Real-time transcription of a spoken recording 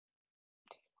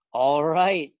All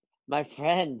right, my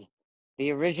friend,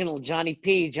 the original Johnny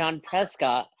P, John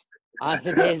Prescott, on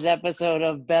today's episode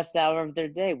of Best Hour of Their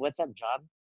Day. What's up, John?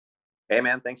 Hey,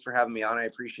 man, thanks for having me on. I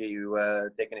appreciate you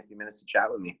taking a few minutes to chat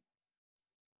with me.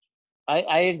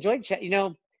 I enjoyed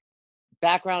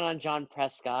background on John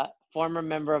Prescott, former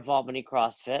member of Albany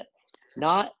CrossFit,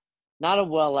 not a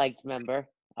well-liked member,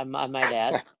 I might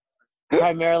add,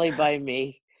 primarily by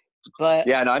me, but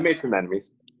Yeah, no, I made some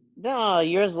enemies. no,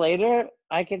 years later,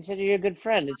 I consider you a good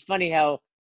friend. It's funny how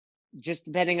just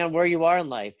depending on where you are in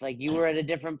life, like you were at a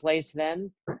different place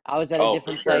then, I was at a Oh, for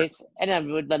different sure. place,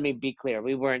 and let me be clear,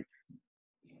 we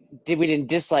didn't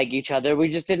dislike each other. We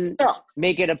just didn't No,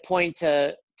 make it a point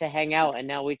to hang out, and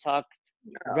now we talk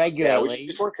no. Yeah, we regularly.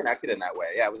 just weren't connected in that way.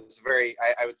 Yeah, it was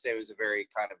I would say it was a very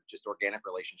kind of just organic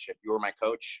relationship. You were my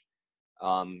coach,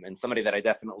 and somebody that I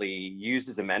definitely used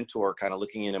as a mentor, kind of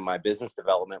looking into my business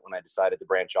development when I decided to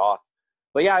branch off.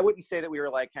 But yeah, I wouldn't say that we were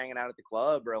like hanging out at the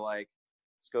club or like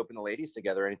scoping the ladies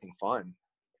together or anything fun.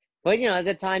 But at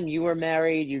the time you were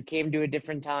married, you came to a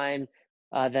different time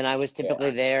than I was typically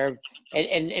Yeah. there.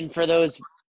 And for those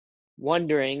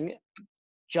wondering,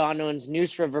 John owns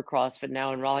Neuse River CrossFit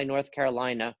now in Raleigh, North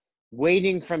Carolina,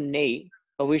 waiting from Nate,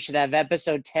 but we should have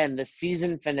episode 10, the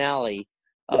season finale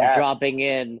of Yes. dropping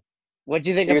in. What do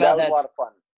you think Dude, about that was that? a lot of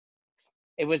fun.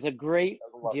 It was a great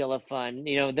deal of fun.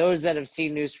 Those that have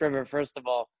seen Neuse River, first of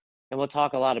all, and we'll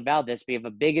talk a lot about this, we have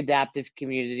a big adaptive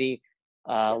community.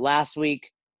 Last week,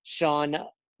 Sean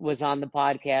was on the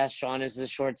podcast. Sean is the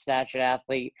short-statured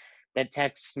athlete that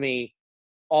texts me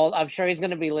I'm sure he's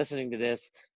going to be listening to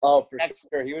this. Oh, for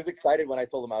sure. He was excited when I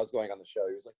told him I was going on the show.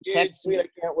 He was like, dude, sweet, I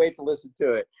can't wait to listen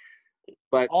to it.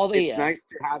 But it's nice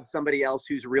to have somebody else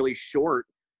who's really short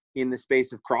in the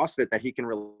space of CrossFit that he can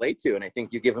relate to. And I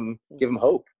think you give him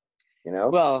hope,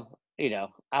 Well,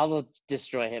 I will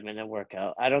destroy him in a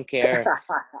workout. I don't care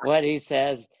what he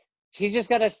says. He's just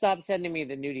got to stop sending me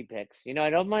the nudie pics. I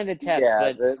don't mind the text,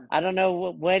 but I don't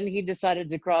know when he decided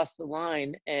to cross the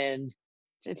line, and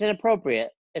it's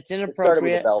inappropriate. It's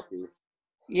inappropriate. It started with a belty.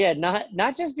 Yeah,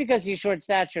 not just because he's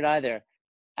short-statured either.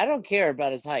 I don't care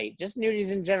about his height. Just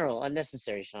nudies in general,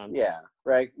 unnecessary, Sean. Yeah,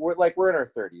 right. We're in our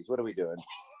 30s. What are we doing?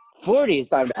 40s.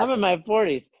 I'm in my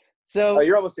 40s. So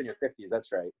you're almost in your 50s.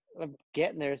 That's right. I'm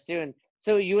getting there soon.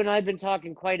 So you and I have been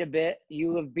talking quite a bit.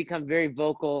 You have become very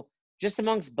vocal just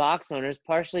amongst box owners,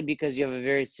 partially because you have a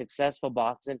very successful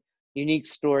box and unique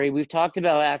story. We've talked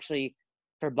about actually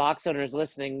for box owners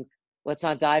listening, let's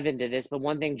not dive into this, but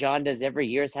one thing John does every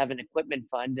year is have an equipment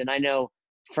fund. And I know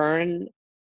Fern,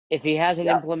 if he hasn't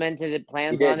implemented it,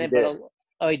 plans on it,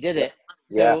 but he did it.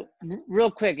 So real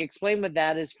quick, explain what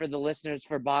that is for the listeners,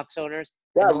 for box owners.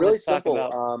 Yeah, really simple.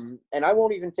 And I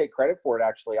won't even take credit for it,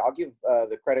 actually. I'll give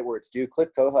the credit where it's due. Cliff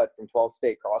Kohut from 12th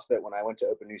State CrossFit, when I went to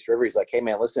open Neuse River, he's like, hey,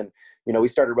 man, listen, we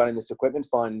started running this equipment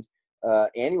fund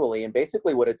annually. And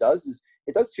basically what it does is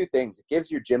it does two things. It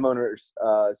gives your gym owners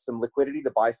some liquidity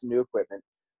to buy some new equipment.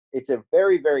 It's a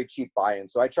very, very cheap buy-in.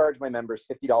 So I charge my members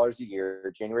 $50 a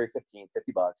year, January 15th,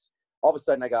 $50. All of a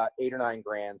sudden I got $8 or $9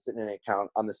 grand sitting in an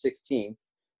account on the 16th.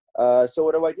 So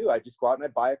what do? I just go out and I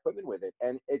buy equipment with it.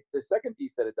 And the second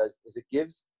piece that it does is it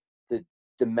gives the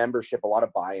membership a lot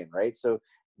of buy-in, right? So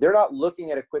they're not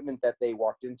looking at equipment that they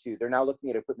walked into. They're now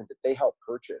looking at equipment that they helped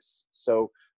purchase.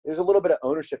 So there's a little bit of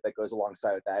ownership that goes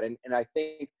alongside with that. And I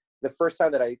think the first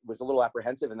time that I was a little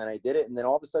apprehensive, and then I did it, and then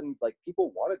all of a sudden, like,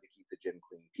 people wanted to keep the gym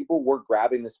clean. People were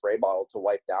grabbing the spray bottle to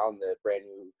wipe down the brand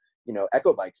new,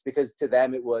 Echo bikes, because to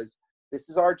them it was, this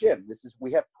is our gym.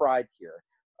 We have pride here.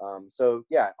 So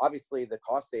yeah, obviously the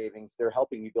cost savings, they're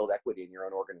helping you build equity in your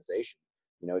own organization.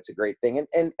 It's a great thing.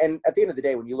 And at the end of the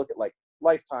day, when you look at like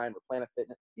Lifetime or Planet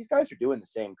Fitness, these guys are doing the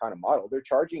same kind of model. They're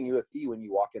charging you a fee when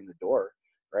you walk in the door,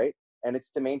 right? And it's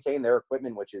to maintain their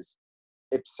equipment, which is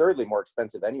absurdly more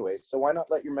expensive anyways. So why not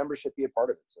let your membership be a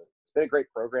part of it? So it's been a great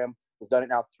program. We've done it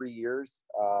now 3 years.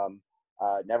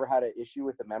 Never had an issue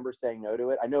with a member saying no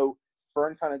to it. I know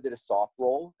Fern kind of did a soft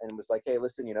roll and was like, hey,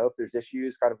 listen, if there's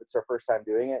issues, kind of, it's our first time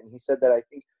doing it. And he said that I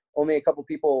think only a couple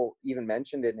people even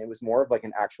mentioned it, and it was more of like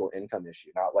an actual income issue,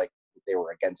 not like they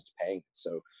were against paying it.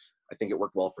 So I think it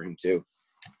worked well for him too.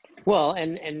 Well,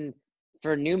 and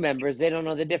for new members, they don't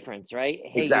know the difference, right?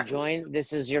 Hey, exactly. You join,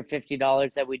 this is your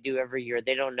 $50 that we do every year.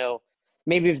 They don't know.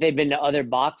 Maybe if they've been to other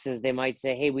boxes, they might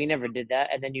say, hey, we never did that.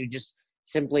 And then you just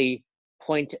simply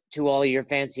point to all of your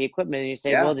fancy equipment and you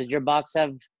say, well, did your box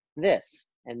have this?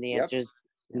 And the answer is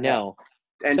no.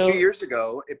 And 2 years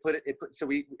ago, it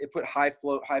put high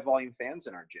volume fans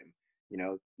in our gym.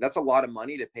 That's a lot of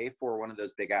money to pay for one of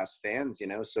those big ass fans,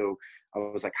 So I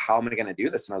was like, how am I going to do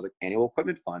this? And I was like, annual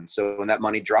equipment fund. So when that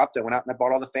money dropped, I went out and I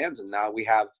bought all the fans, and now we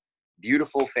have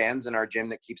beautiful fans in our gym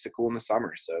that keeps it cool in the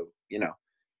summer. So,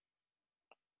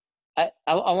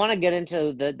 I want to get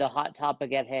into the hot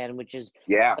topic at hand, which is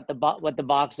yeah, what the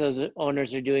box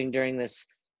owners are doing during this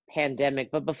pandemic.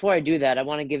 But before I do that, I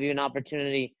want to give you an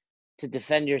opportunity to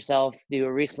defend yourself. You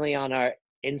were recently on our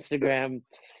Instagram.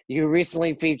 You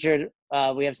recently featured.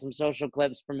 We have some social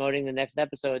clips promoting the next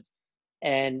episodes,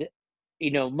 and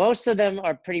most of them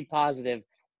are pretty positive.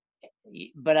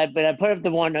 But I put up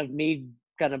the one of me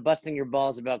kind of busting your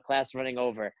balls about class running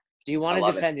over. Do you I want to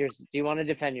love it. Do you want to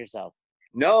defend yourself?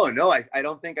 No, I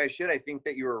don't think I should. I think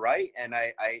that you were right. And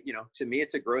I, to me,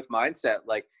 it's a growth mindset,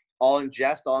 like all in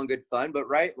jest, all in good fun, but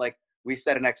right. Like we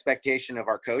set an expectation of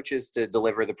our coaches to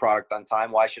deliver the product on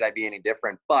time. Why should I be any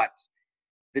different? But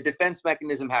the defense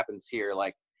mechanism happens here.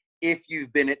 Like if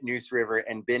you've been at Neuse River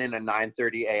and been in a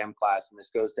 9:30 a.m. class, and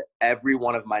this goes to every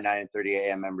one of my 9:30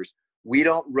 a.m. members, we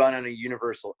don't run on a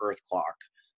universal earth clock.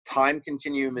 Time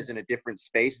continuum is in a different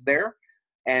space there.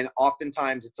 And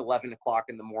oftentimes it's 11 o'clock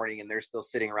in the morning and they're still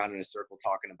sitting around in a circle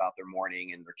talking about their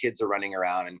morning and their kids are running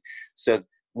around. And so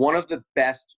one of the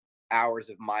best hours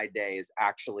of my day is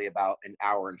actually about an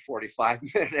hour and 45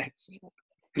 minutes.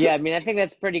 Yeah, I mean, I think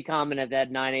that's pretty common at that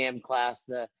 9 a.m. class.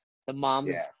 The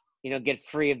moms, get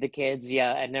free of the kids.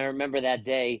 Yeah, and I remember that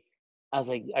day. I was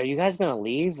like, "Are you guys gonna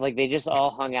leave?" Like they just all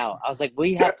hung out. I was like,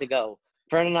 "We have to go.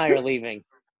 Fern and I are leaving."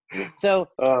 So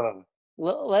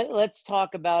let's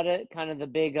talk about it. Kind of the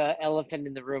big elephant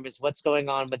in the room is what's going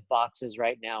on with boxes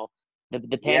right now.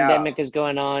 The pandemic is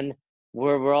going on.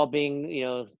 We're all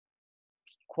being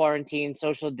quarantined,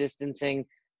 social distancing.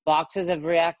 Boxes have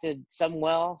reacted some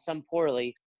well, some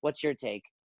poorly. What's your take?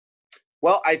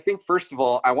 Well, I think first of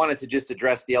all, I wanted to just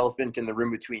address the elephant in the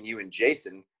room between you and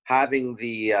Jason. Having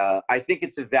I think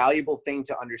it's a valuable thing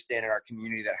to understand in our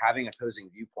community that having opposing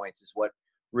viewpoints is what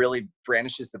really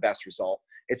brandishes the best result.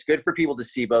 It's good for people to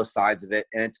see both sides of it,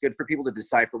 and it's good for people to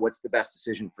decipher what's the best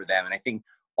decision for them. And I think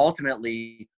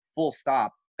ultimately, full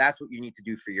stop, that's what you need to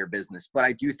do for your business. But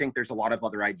I do think there's a lot of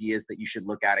other ideas that you should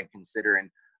look at and consider. And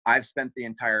I've spent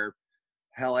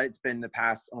it's been the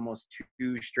past almost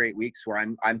 2 straight weeks where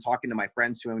I'm talking to my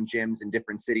friends who own gyms in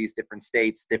different cities, different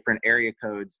states, different area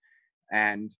codes,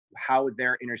 and how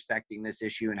they're intersecting this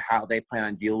issue and how they plan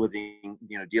on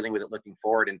dealing with it looking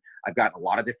forward. And I've got a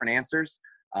lot of different answers.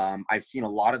 I've seen a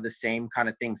lot of the same kind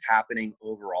of things happening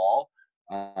overall.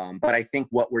 But I think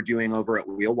what we're doing over at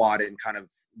Wheelwad and kind of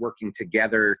working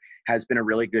together has been a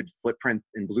really good footprint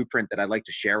and blueprint that I'd like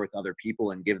to share with other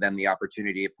people and give them the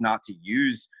opportunity, if not to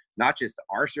use not just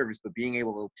our service, but being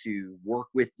able to work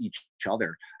with each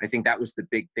other. I think that was the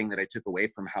big thing that I took away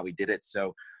from how we did it.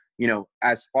 So,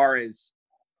 as far as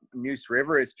Neuse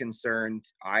River is concerned,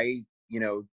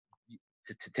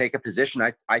 to take a position,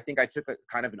 I think I took a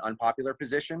kind of an unpopular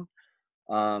position.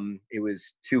 It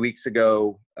was 2 weeks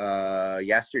ago,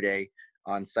 yesterday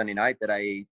on Sunday night, that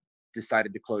I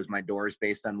decided to close my doors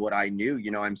based on what I knew.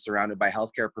 I'm surrounded by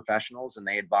healthcare professionals and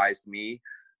they advised me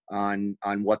on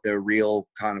what the real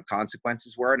kind of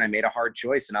consequences were. And I made a hard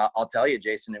choice. And I'll tell you,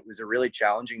 Jason, it was a really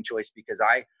challenging choice because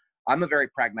I'm a very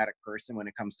pragmatic person when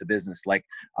it comes to business. Like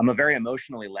I'm a very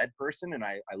emotionally led person and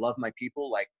I love my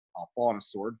people. Like I'll fall on a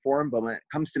sword for them. But when it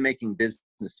comes to making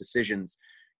business decisions,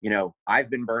 I've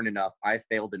been burned enough. I've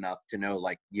failed enough to know,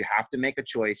 like, you have to make a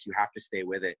choice. You have to stay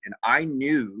with it. And I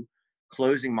knew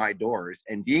closing my doors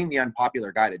and being the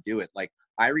unpopular guy to do it. Like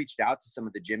I reached out to some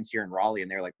of the gyms here in Raleigh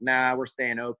and they're like, nah, we're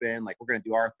staying open. Like we're going to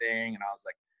do our thing. And I was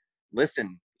like,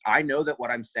 listen, I know that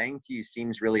what I'm saying to you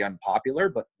seems really unpopular,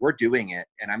 but we're doing it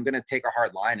and I'm going to take a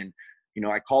hard line. And,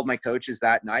 I called my coaches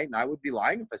that night and I would be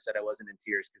lying if I said I wasn't in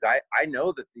tears because I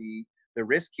know that the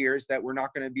risk here is that we're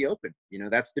not going to be open.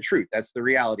 That's the truth. That's the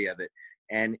reality of it.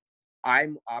 And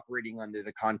I'm operating under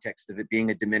the context of it being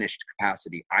a diminished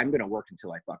capacity. I'm going to work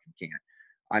until I fucking can't.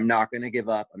 I'm not going to give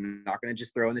up. I'm not going to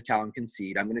just throw in the towel and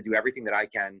concede. I'm going to do everything that I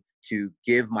can to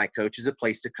give my coaches a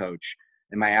place to coach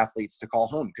and my athletes to call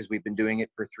home because we've been doing it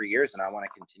for 3 years and I want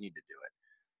to continue to do it.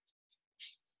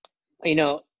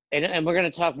 And we're going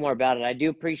to talk more about it. I do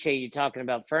appreciate you talking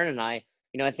about Fern and I.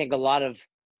 I think a lot of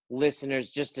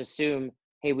listeners just assume,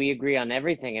 hey, we agree on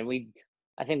everything. And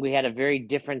I think we had a very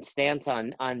different stance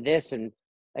on this. And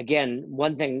again,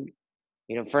 one thing,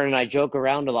 Fern and I joke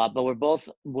around a lot, but we're both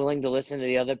willing to listen to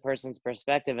the other person's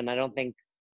perspective. And I don't think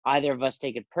either of us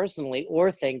take it personally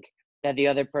or think that the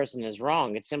other person is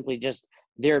wrong. It's simply just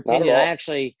their opinion. I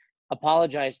actually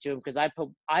apologize to him because I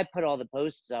put all the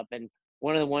posts up, and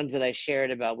one of the ones that I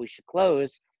shared about we should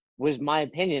close was my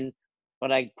opinion,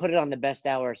 but I put it on the best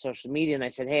hour of social media and I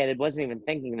said, hey, I wasn't even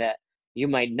thinking that you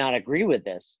might not agree with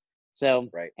this. So,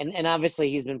 right. And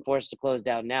obviously he's been forced to close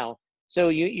down now. So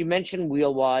you mentioned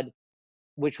Wheelwad.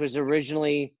 which was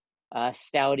originally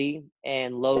Stouty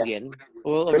and Logan. Yes.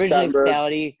 Well, Chris originally Stoutenberg.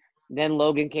 Stouty, then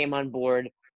Logan came on board.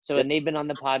 So, Yep. and they've been on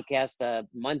the podcast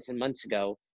months and months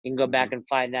ago. You can go back and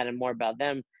find that and more about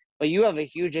them. But you have a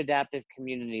huge adaptive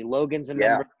community. Logan's a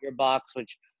member of your box,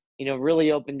 which, you know,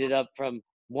 really opened it up from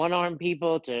one-arm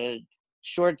people to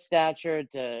short stature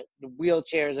to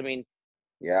wheelchairs. I mean,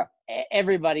 yeah,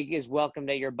 everybody is welcomed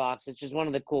at your box. It's just one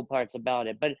of the cool parts about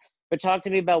it. But talk to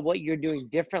me about what you're doing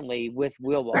differently with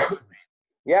WheelWOD.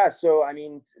 Yeah, so I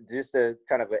mean, just a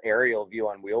kind of an aerial view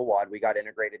on WheelWOD. We got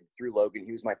integrated through Logan.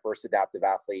 He was my first adaptive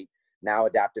athlete, now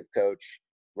adaptive coach,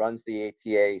 runs the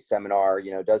ATA seminar,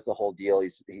 you know, does the whole deal.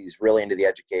 He's really into the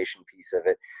education piece of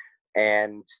it.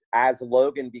 And as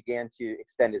Logan began to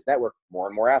extend his network, more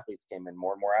and more athletes came in,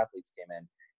 more and more athletes came in.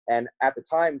 And at the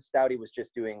time, Stouty was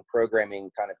just doing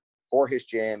programming kind of for his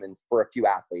gym and for a few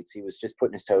athletes. He was just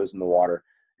putting his toes in the water.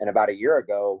 And about a year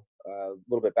ago, a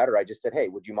little bit better, I just said, hey,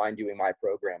 would you mind doing my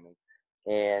programming?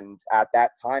 And at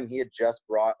that time, he had just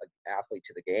brought an athlete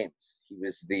to the games. He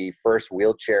was the first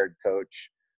wheelchaired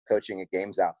coach coaching a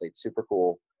games athlete. Super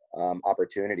cool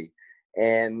opportunity.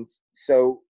 And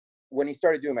so when he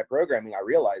started doing my programming, I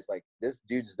realized, like, this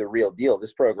dude's the real deal.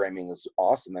 This programming is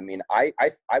awesome. I mean, I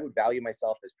would value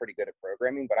myself as pretty good at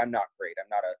programming, but I'm not great.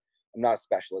 I'm not a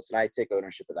specialist, and I take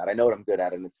ownership of that. I know what I'm good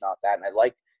at, and it's not that. And I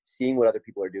like seeing what other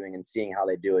people are doing and seeing how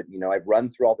they do it. You know, I've run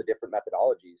through all the different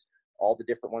methodologies, all the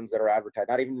different ones that are advertised,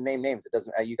 not even to name names. It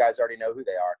doesn't, you guys already know who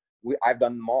they are. I've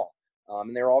done them all,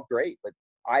 and they're all great, but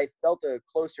I felt a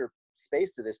closer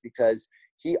space to this because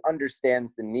he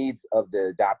understands the needs of the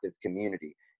adaptive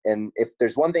community. And if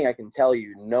there's one thing I can tell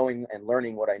you, knowing and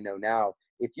learning what I know now,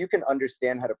 if you can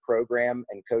understand how to program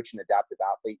and coach an adaptive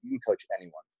athlete, you can coach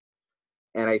anyone.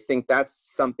 And I think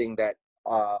that's something that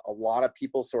a lot of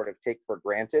people sort of take for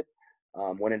granted.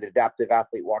 When an adaptive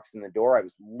athlete walks in the door, I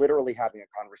was literally having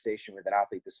a conversation with an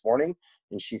athlete this morning,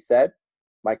 and she said,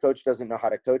 my coach doesn't know how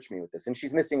to coach me with this, and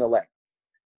she's missing a leg.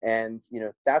 And, you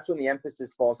know, that's when the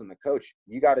emphasis falls on the coach.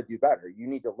 You got to do better. You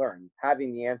need to learn.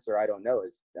 Having the answer, I don't know,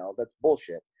 is, no, that's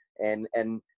bullshit. And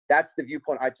that's the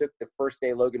viewpoint I took the first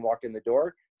day Logan walked in the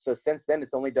door. So since then,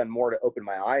 it's only done more to open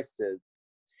my eyes to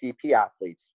CP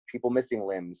athletes, people missing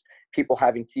limbs, people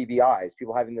having TBIs,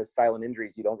 people having those silent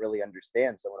injuries you don't really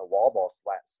understand. So when a wall ball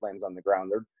slams on the ground,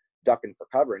 they're ducking for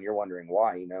cover, and you're wondering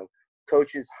why. You know,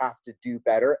 coaches have to do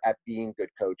better at being good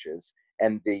coaches.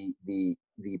 And the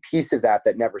piece of that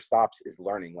never stops is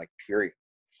learning, like, period,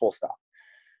 full stop.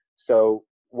 So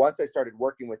once I started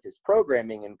working with his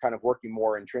programming and kind of working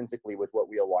more intrinsically with what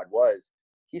WheelWOD was,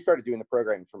 he started doing the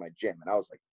programming for my gym. And I was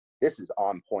like, this is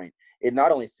on point. It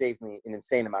not only saved me an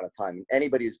insane amount of time.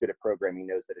 Anybody who's good at programming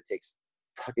knows that it takes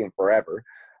fucking forever.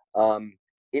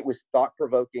 It was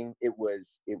thought-provoking. It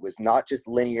was not just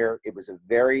linear. It was a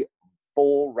very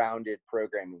full-rounded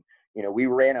programming. You know, we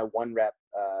ran a 1-rep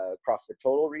CrossFit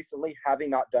Total recently, having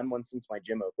not done one since my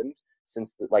gym opened,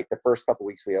 since the first couple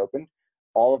weeks we opened.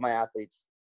 All of my athletes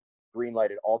green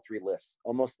lighted all 3 lifts,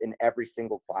 almost in every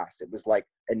single class. It was like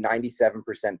a 97%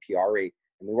 PR rate,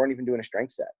 and we weren't even doing a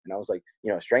strength set. And I was like, you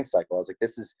know, a strength cycle. I was like,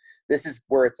 this is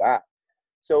where it's at.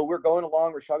 So we're going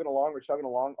along, we're chugging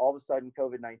along. All of a sudden,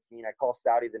 COVID-19, I call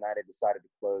Stouty the night I decided to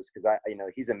close, because you know,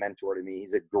 he's a mentor to me.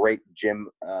 He's a great gym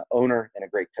owner and a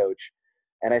great coach.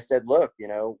 And I said, look, you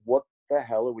know, what the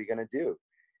hell are we going to do?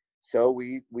 So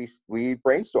we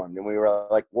brainstormed, and we were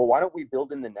like, well, why don't we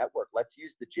build in the network? Let's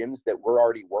use the gyms that we're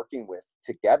already working with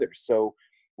together. So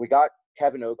we got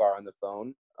Kevin Ogar on the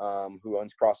phone, who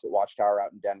owns CrossFit Watchtower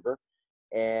out in Denver.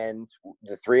 And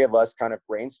the 3 of us kind of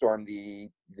brainstormed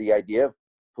the idea of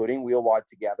putting WheelWOD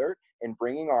together and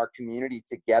bringing our community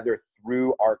together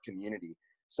through our community.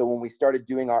 So when we started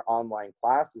doing our online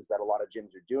classes that a lot of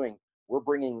gyms are doing, we're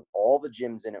bringing all the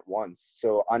gyms in at once.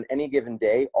 So on any given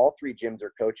day, all 3 gyms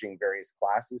are coaching various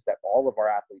classes that all of our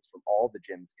athletes from all the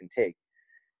gyms can take.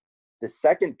 The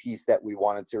second piece that we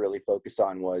wanted to really focus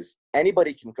on was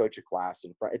anybody can coach a class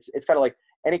in front. It's kind of like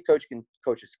any coach can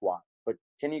coach a squat, but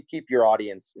can you keep your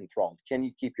audience enthralled? Can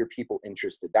you keep your people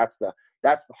interested? That's the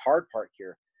hard part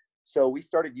here. So we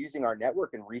started using our network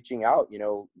and reaching out, you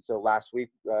know. So last week,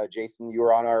 Jason, you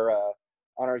were on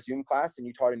our Zoom class, and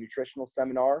you taught a nutritional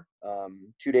seminar.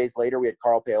 2 days later, we had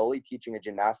Carl Paoli teaching a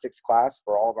gymnastics class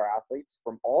for all of our athletes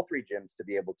from all 3 gyms to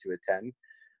be able to attend.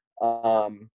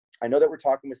 I know that we're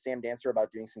talking with Sam Dancer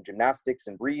about doing some gymnastics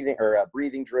and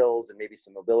breathing drills and maybe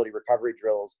some mobility recovery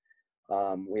drills.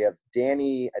 We have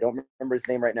Danny, I don't remember his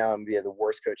name right now, I'm the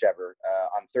worst coach ever,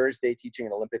 on Thursday teaching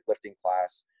an Olympic lifting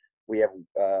class. We have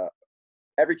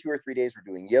every 2 or 3 days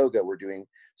we're doing yoga.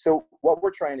 So what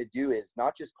we're trying to do is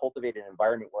not just cultivate an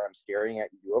environment where I'm staring at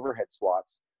you do overhead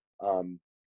squats,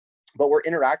 But we're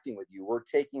interacting with you. We're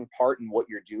taking part in what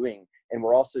you're doing. And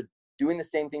we're also doing the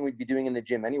same thing we'd be doing in the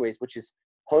gym anyways, which is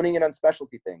honing in on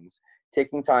specialty things,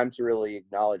 taking time to really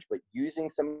acknowledge, but using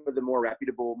some of the more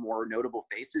reputable, more notable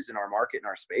faces in our market, in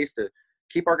our space, to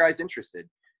keep our guys interested.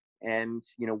 And,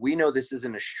 we know this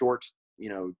isn't a short,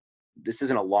 this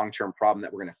isn't a long-term problem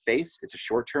that we're going to face. It's a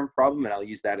short-term problem. And I'll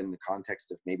use that in the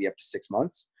context of maybe up to 6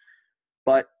 months.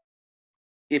 But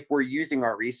if we're using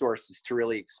our resources to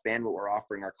really expand what we're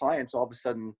offering our clients, all of a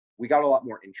sudden we got a lot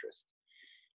more interest.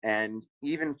 And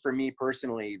even for me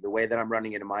personally, the way that I'm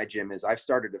running it in my gym is I've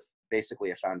started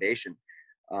basically a foundation.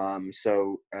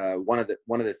 So one of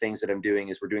the things that I'm doing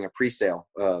is we're doing a pre-sale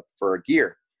for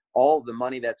gear. All the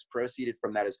money that's proceeded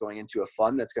from that is going into a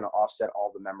fund that's going to offset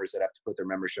all the members that have to put their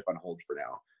membership on hold for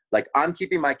now. Like, I'm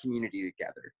keeping my community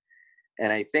together.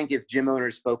 And I think if gym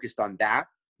owners focused on that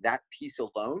piece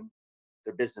alone,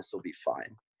 their business will be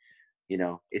fine.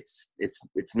 It's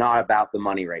not about the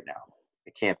money right now.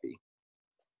 It can't be.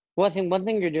 One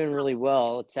thing you're doing really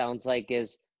well, it sounds like,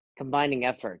 is combining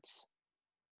efforts.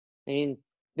 I mean,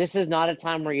 this is not a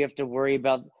time where you have to worry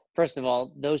about, first of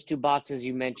all, those 2 boxes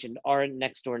you mentioned aren't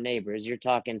next door neighbors. You're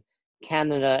talking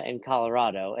Canada and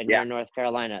Colorado, and you're in North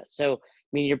Carolina. So, I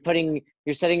mean, you're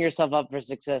setting yourself up for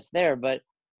success there. But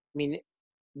I mean,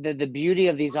 the beauty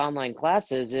of these online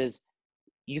classes is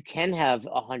you can have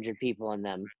 100 people in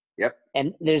them. Yep.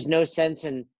 And there's no sense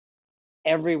in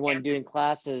everyone doing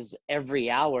classes every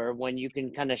hour when you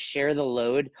can kind of share the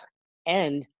load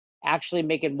and actually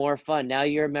make it more fun. Now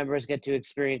your members get to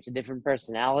experience a different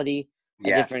personality,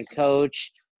 a different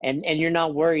coach, and you're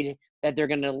not worried that they're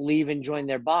going to leave and join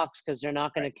their box because they're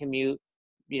not going to commute,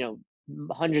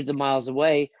 hundreds of miles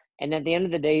away. And at the end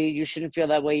of the day, you shouldn't feel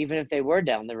that way even if they were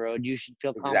down the road. You should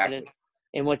feel confident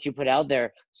in what you put out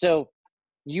there. So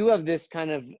you have this kind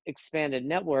of expanded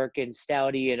network in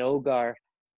Stouty and Ogar.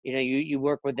 You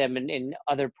work with them in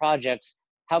other projects.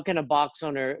 How can a box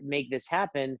owner make this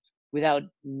happen without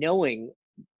knowing,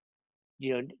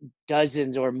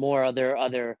 dozens or more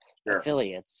other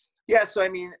affiliates? Yeah. So, I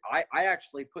mean, I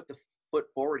actually put the foot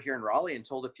forward here in Raleigh and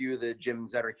told a few of the gyms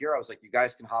that are here, I was like, you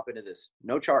guys can hop into this,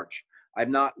 no charge.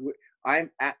 I'm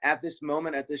at this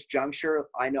moment, at this juncture,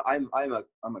 I know I'm a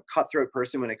cutthroat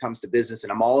person when it comes to business,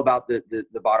 and I'm all about the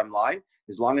bottom line,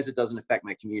 as long as it doesn't affect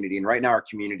my community. And right now our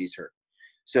community's hurt.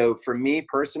 So for me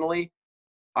personally,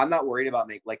 I'm not worried about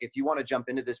if you want to jump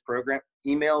into this program,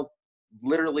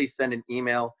 literally send an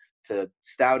email to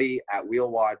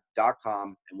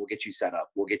stouty@wheelwad.com and we'll get you set up.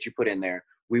 We'll get you put in there.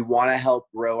 We want to help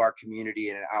grow our community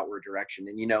in an outward direction.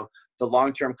 And, the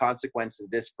long-term consequence of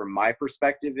this, from my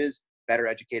perspective, is better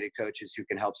educated coaches who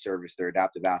can help service their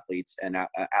adaptive athletes and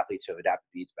athletes who have adaptive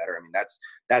needs better. I mean,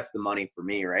 that's the money for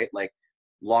me, right? Like,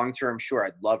 long-term, sure,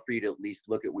 I'd love for you to at least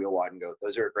look at Wheel Wad and go,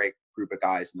 those are a great group of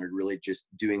guys, and they're really just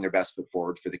doing their best foot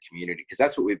forward for the community, because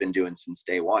that's what we've been doing since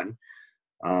day one.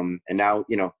 And now,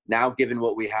 now given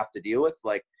what we have to deal with,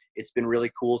 it's been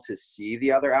really cool to see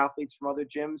the other athletes from other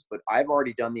gyms, but I've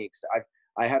already done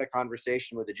I had a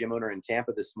conversation with a gym owner in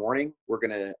Tampa this morning. We're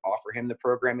going to offer him the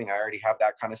programming. I already have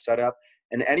that kind of set up.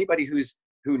 And anybody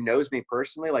who knows me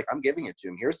personally, I'm giving it to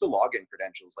him. Here's the login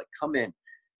credentials. Come in,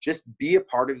 just be a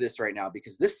part of this right now,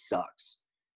 because this sucks.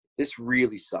 This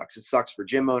really sucks. It sucks for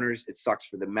gym owners. It sucks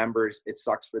for the members. It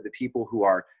sucks for the people who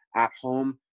are at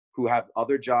home, who have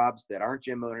other jobs that aren't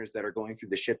gym owners, that are going through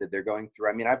the shit that they're going through.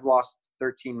 I mean, I've lost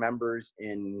 13 members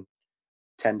in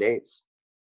 10 days.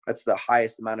 That's the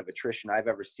highest amount of attrition I've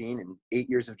ever seen in 8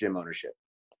 years of gym ownership.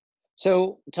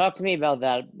 So talk to me about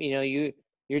that.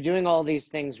 You're doing all these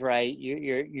things right.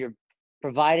 You're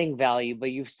providing value,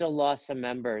 but you've still lost some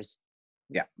members.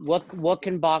 Yeah. What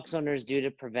can box owners do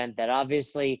to prevent that?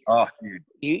 Obviously,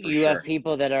 you sure. have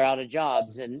people that are out of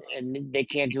jobs and they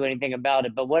can't do anything about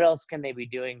it. But what else can they be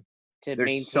doing to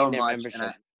maintain their membership?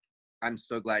 And I'm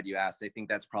so glad you asked. I think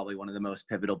that's probably one of the most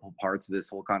pivotal parts of this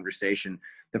whole conversation.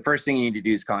 The first thing you need to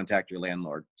do is contact your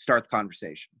landlord. Start the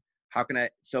conversation.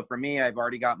 So for me, I've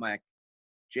already got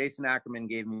Jason Ackerman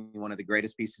gave me one of the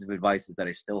greatest pieces of advice that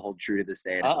I still hold true to this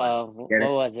day. What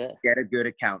was it? Get a good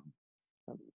accountant.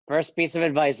 First piece of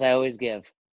advice I always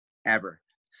give. Ever.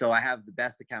 So I have the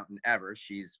best accountant ever.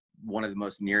 She's one of the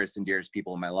most nearest and dearest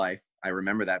people in my life. I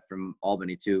remember that from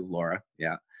Albany too, Laura.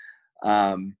 Yeah.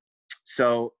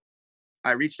 So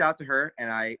I reached out to her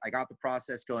and I got the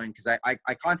process going, because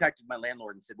I contacted my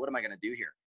landlord and said, what am I going to do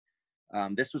here?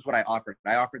 This was what I offered.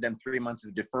 I offered them 3 months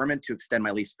of deferment to extend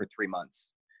my lease for 3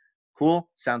 months. Cool.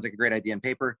 Sounds like a great idea on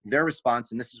paper. Their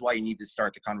response, and this is why you need to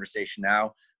start the conversation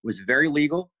now, was very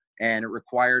legal and it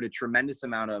required a tremendous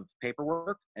amount of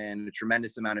paperwork and a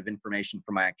tremendous amount of information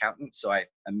from my accountant. So I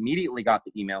immediately got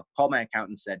the email, called my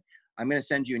accountant, said, I'm going to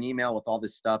send you an email with all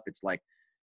this stuff. It's like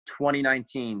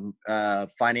 2019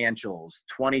 financials,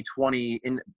 2020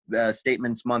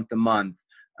 statements month to month,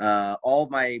 all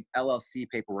of my LLC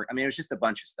paperwork. I mean, it was just a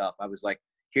bunch of stuff. I was like,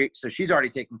 here, so she's already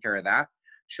taken care of that.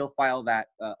 She'll file that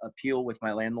appeal with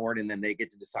my landlord, and then they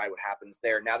get to decide what happens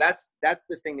there. Now that's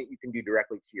the thing that you can do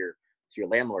directly to your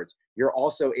landlords. You're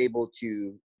also able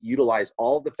to utilize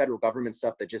all of the federal government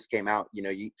stuff that just came out. You know,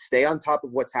 you stay on top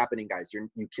of what's happening, guys.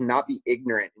 You cannot be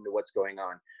ignorant into what's going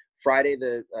on. Friday,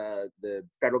 the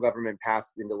federal government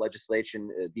passed into legislation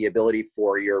the ability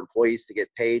for your employees to get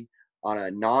paid on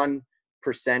a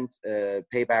non-percent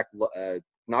payback,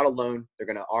 not a loan. They're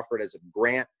going to offer it as a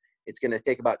grant. It's going to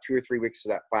take about 2 or 3 weeks for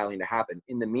that filing to happen.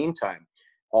 In the meantime,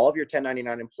 all of your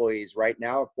 1099 employees right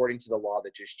now, according to the law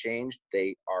that just changed,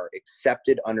 they are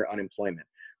accepted under unemployment,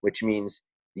 which means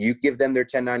you give them their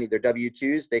 1090, their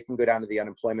W-2s, they can go down to the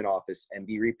unemployment office and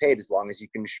be repaid as long as you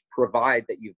can provide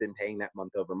that you've been paying that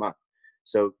month over month.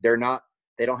 So they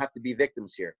don't have to be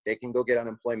victims here. They can go get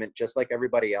unemployment just like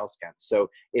everybody else can. So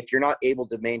if you're not able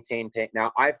to maintain pay,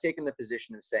 now I've taken the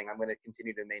position of saying I'm going to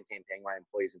continue to maintain paying my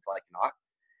employees until I cannot,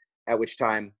 at which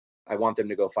time I want them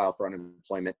to go file for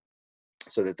unemployment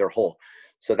so that they're whole.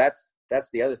 So that's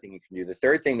the other thing you can do. The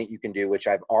third thing that you can do, which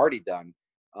I've already done,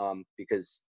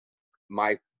 because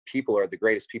my people are the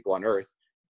greatest people on earth.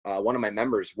 One of my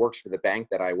members works for the bank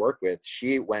that I work with.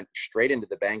 She went straight into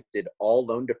the bank, did all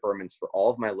loan deferments for all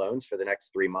of my loans for the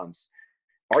next 3 months.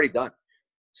 Already done.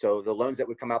 So the loans that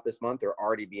would come out this month are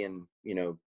already being,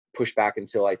 pushed back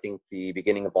until I think the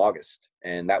beginning of August.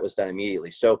 And that was done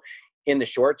immediately. So in the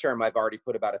short term, I've already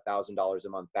put about $1,000 a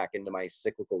month back into my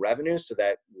cyclical revenue. So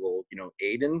that will,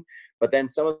 aid in. But then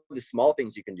some of the small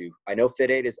things you can do. I know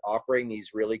FitAid is offering these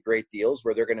really great deals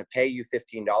where they're going to pay you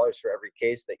 $15 for every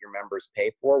case that your members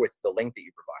pay for with the link that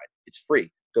you provide. It's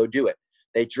free. Go do it.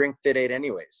 They drink FitAid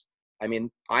anyways. I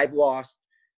mean, I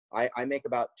make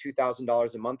about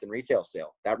 $2,000 a month in retail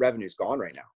sale. That revenue's gone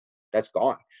right now. That's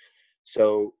gone.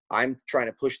 So I'm trying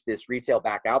to push this retail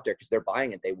back out there because they're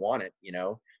buying it. They want it,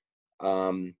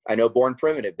 I know Born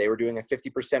Primitive, they were doing a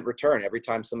 50% return. Every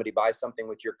time somebody buys something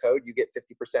with your code, you get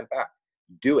 50% back.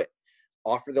 Do it.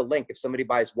 Offer the link. If somebody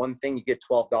buys one thing, you get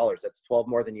 $12. That's 12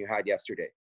 more than you had yesterday,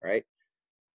 right?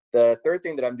 The third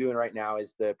thing that I'm doing right now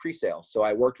is the pre-sale. So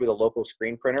I worked with a local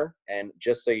screen printer, and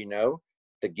just so you know,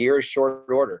 the gear is short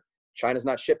order. China's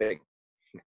not shipping.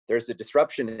 There's a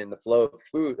disruption in the flow of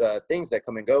food, things that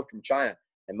come and go from China,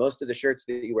 and most of the shirts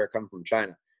that you wear come from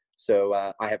China. So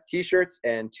I have t-shirts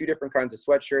and 2 different kinds of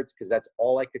sweatshirts because that's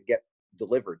all I could get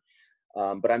delivered.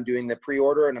 But I'm doing the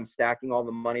pre-order, and I'm stacking all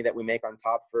the money that we make on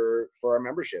top for our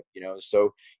membership,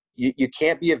 So you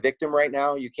can't be a victim right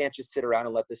now. You can't just sit around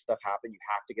and let this stuff happen. You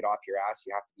have to get off your ass.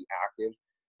 You have to be active.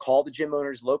 Call the gym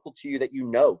owners local to you that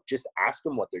just ask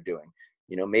them what they're doing.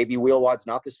 Maybe WheelWOD's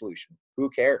not the solution. Who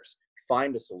cares?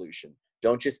 Find a solution.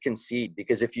 Don't just concede,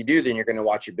 because if you do, then you're going to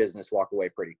watch your business walk away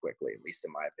pretty quickly, at least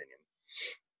in my opinion.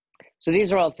 So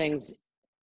these are all things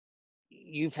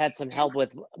you've had some help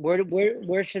with.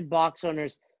 Where should box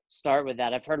owners start with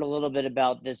that? I've heard a little bit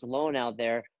about this loan out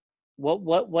there.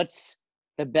 What's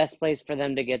the best place for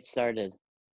them to get started?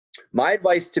 My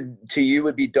advice to you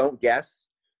would be, don't guess.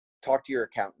 Talk to your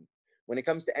accountant. When it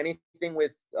comes to anything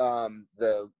with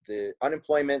the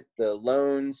unemployment, the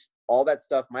loans, all that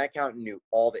stuff, my accountant knew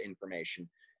all the information.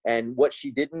 And what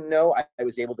she didn't know, I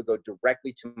was able to go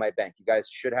directly to my bank. You guys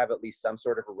should have at least some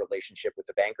sort of a relationship with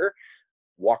a banker.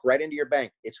 Walk right into your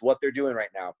bank. It's what they're doing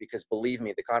right now, because believe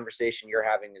me, the conversation you're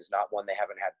having is not one they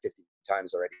haven't had 50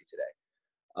 times already today.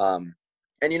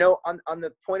 And on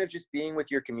the point of just being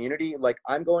with your community, like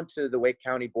I'm going to the Wake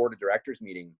County Board of Directors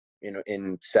meeting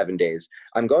in 7 days.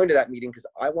 I'm going to that meeting because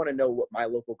I want to know what my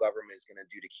local government is going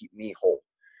to do to keep me whole.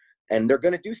 And they're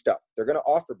going to do stuff. They're going to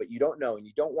offer, but you don't know, and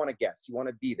you don't want to guess. You want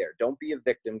to be there. Don't be a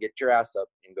victim. Get your ass up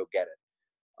and go get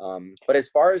it. But as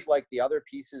far as like the other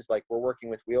pieces, like we're working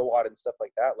with WheelWOD and stuff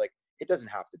like that, like it doesn't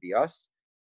have to be us.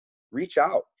 Reach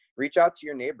out to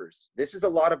your neighbors. This is a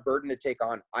lot of burden to take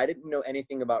on. I didn't know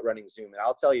anything about running Zoom, and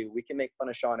I'll tell you, we can make fun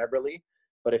of Sean Eberly,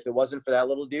 but if it wasn't for that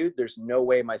little dude, there's no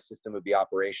way my system would be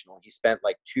operational. He spent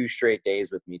like 2 straight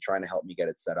days with me trying to help me get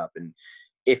it set up. And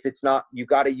if it's not, you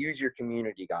got to use your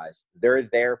community, guys. They're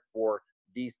there for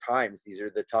these times. These are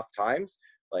the tough times.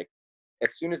 Like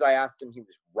as soon as I asked him, he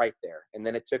was right there. And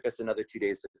then it took us another 2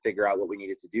 days to figure out what we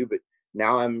needed to do. But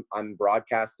now I'm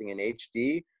broadcasting in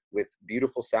HD with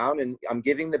beautiful sound, and I'm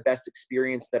giving the best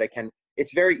experience that I can.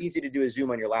 It's very easy to do a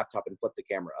Zoom on your laptop and flip the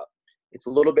camera up. it's a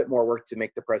little bit more work to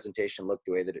make the presentation look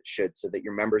the way that it should, so that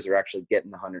your members are actually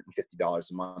getting the $150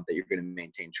 a month that you're going to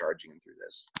maintain charging them through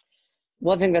this.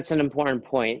 Well, I think that's an important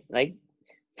point. Like,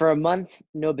 for a month,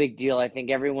 no big deal. I think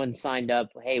everyone signed up.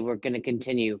 Hey, we're going to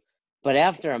continue. But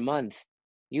after a month,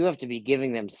 you have to be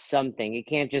giving them something. It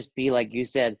can't just be like you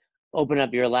said, open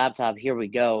up your laptop, here we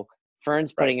go.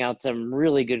 Fern's putting out some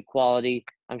really good quality.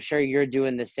 I'm sure you're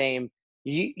doing the same.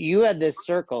 You had this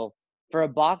circle. For a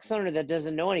box owner that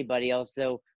doesn't know anybody else,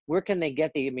 though, where can they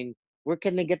get where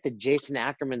can they get the Jason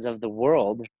Ackermans of the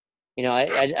world? You know,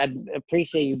 I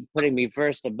appreciate you putting me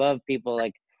first above people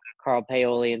like Carl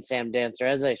Paoli and Sam Dancer,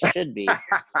 as I should be.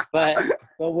 but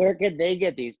where could they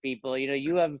get these people? You know,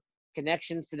 you have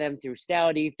connections to them through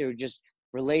Stouty, through just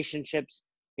relationships.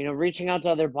 You know, reaching out to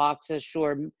other boxes.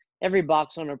 Sure, every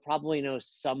box owner probably knows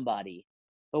somebody,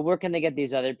 but where can they get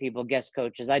these other people, guest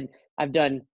coaches? I've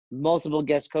done multiple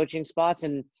guest coaching spots,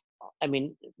 and I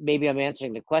mean, maybe I'm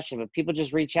answering the question, but people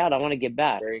just reach out. I want to get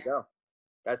back. There you go.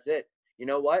 That's it. You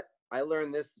know what? I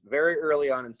learned this very early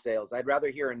on in sales. I'd rather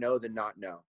hear a no than not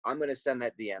no. I'm going to send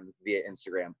that DM via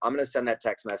Instagram. I'm going to send that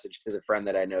text message to the friend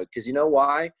that I know. Because you know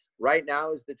why? Right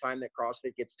now is the time that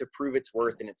CrossFit gets to prove its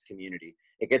worth in its community.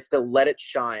 It gets to let it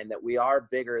shine that we are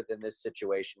bigger than this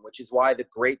situation, which is why the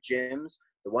great gyms,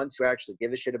 the ones who actually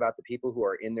give a shit about the people who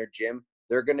are in their gym,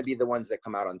 they're going to be the ones that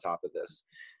come out on top of this.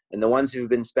 And the ones who've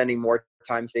been spending more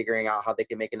time figuring out how they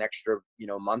can make an extra,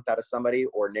 month out of somebody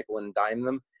or nickel and dime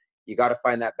them, you got to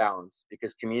find that balance,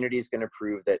 because community is going to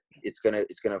prove that it's going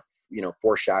to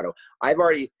foreshadow. I've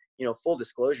already, full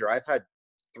disclosure, I've had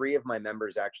 3 of my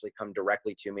members actually come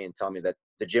directly to me and tell me that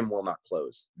the gym will not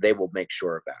close. They will make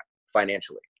sure of that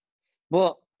financially.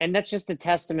 Well, and that's just a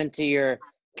testament to your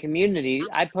community.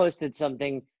 I posted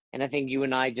something, and I think you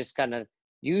and I just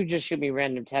you just shoot me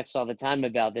random texts all the time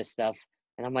about this stuff.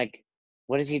 And I'm like,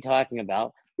 what is he talking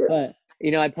about? Yeah. But,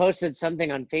 I posted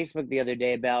something on Facebook the other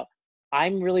day about,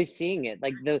 I'm really seeing it.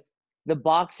 Like the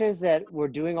boxes that were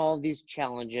doing all of these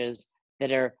challenges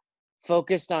that are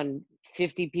focused on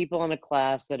 50 people in a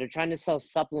class that are trying to sell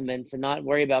supplements and not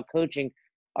worry about coaching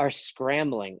are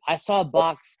scrambling. I saw a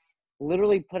box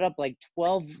literally put up like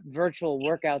 12 virtual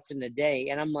workouts in a day.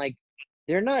 And I'm like,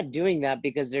 they're not doing that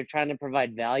because they're trying to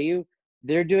provide value.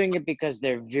 They're doing it because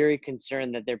they're very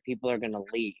concerned that their people are going to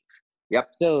leave. Yep.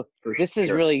 So this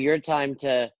is really your time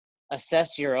to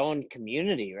assess your own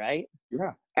community, right?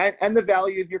 Yeah. And the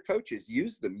value of your coaches.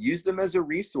 Use them as a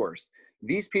resource.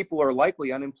 These people are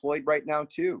likely unemployed right now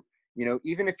too.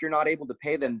 Even if you're not able to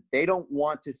pay them, they don't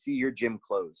want to see your gym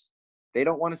close. They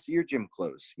don't want to see your gym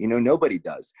close. Nobody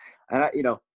does. And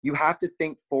you have to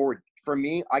think forward. For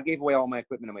me, I gave away all my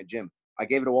equipment in my gym. I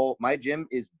gave it all. My gym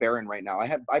is barren right now.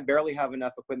 I barely have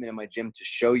enough equipment in my gym to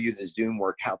show you the Zoom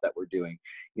workout that we're doing.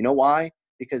 You know why?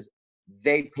 Because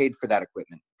they paid for that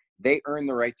equipment. They earn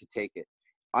the right to take it.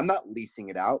 I'm not leasing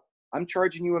it out. I'm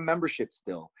charging you a membership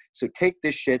still. So take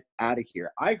this shit out of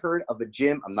here. I heard of a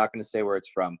gym, I'm not going to say where it's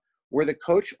from, where the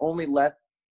coach only let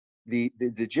the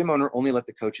gym owner only let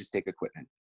the coaches take equipment.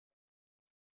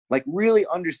 Like, really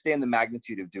understand the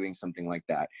magnitude of doing something like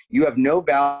that. You have no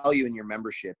value in your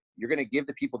membership. You're going to give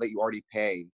the people that you already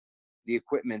pay the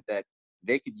equipment that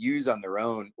they could use on their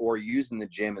own or use in the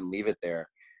gym and leave it there.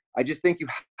 I just think you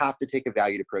have to take a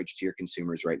valued approach to your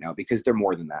consumers right now, because they're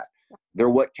more than that. They're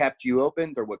what kept you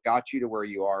open. They're what got you to where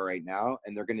you are right now.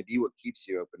 And they're going to be what keeps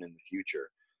you open in the future.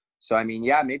 So, I mean,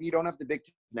 yeah, maybe you don't have the big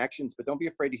connections, but don't be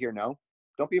afraid to hear no.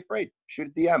 Don't be afraid. Shoot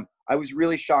a DM. I was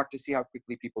really shocked to see how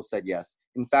quickly people said yes.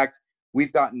 In fact,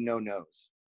 we've gotten no no's.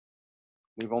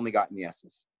 We've only gotten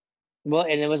yeses. Well,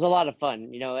 and it was a lot of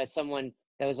fun. As someone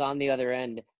that was on the other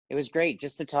end, it was great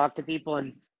just to talk to people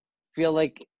and feel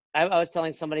like I was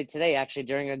telling somebody today, actually,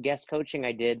 during a guest coaching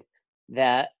I did,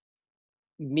 that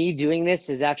me doing this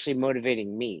is actually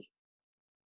motivating me.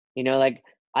 Like,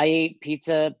 I ate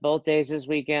pizza both days this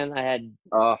weekend. I had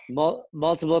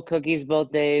multiple cookies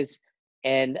both days.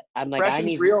 And I'm like, I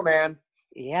need real, man.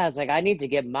 Yeah, it's like, I need to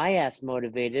get my ass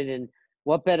motivated. And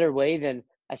what better way than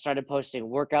I started posting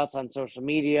workouts on social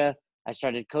media. I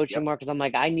started coaching more because I'm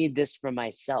like, I need this for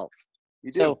myself.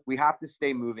 You do. We have to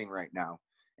stay moving right now.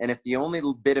 And if the only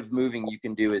bit of moving you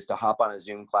can do is to hop on a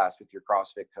Zoom class with your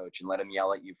CrossFit coach and let him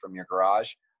yell at you from your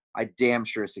garage, I damn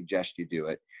sure suggest you do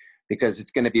it, because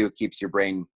it's going to be what keeps your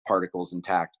brain particles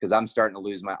intact. Because I'm starting to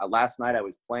lose last night I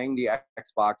was playing the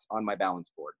Xbox on my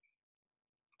balance board.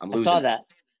 I saw that.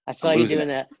 I saw you doing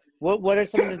that. What are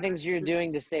some of the things you're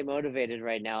doing to stay motivated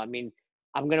right now? I mean,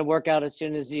 I'm going to work out as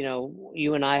soon as,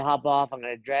 you and I hop off. I'm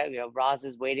going to drag, Roz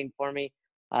is waiting for me.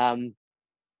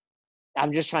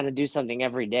 I'm just trying to do something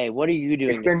every day. What are you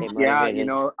doing It's to been, stay yeah, motivated? you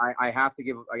know, I have to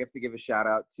give a shout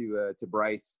out to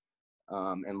Bryce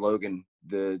and Logan,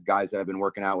 the guys that I've been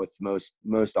working out with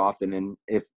most often. And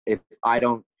if I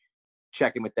don't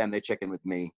check in with them, they check in with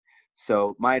me.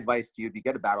 So my advice to you would be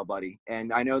get a battle buddy.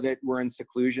 And I know that we're in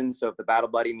seclusion, so if the battle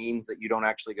buddy means that you don't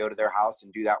actually go to their house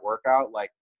and do that workout,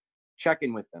 like, check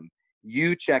in with them.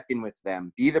 You check in with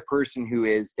them. Be the person who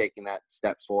is taking that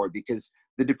step forward, because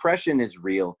the depression is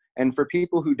real. And for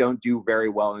people who don't do very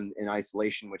well in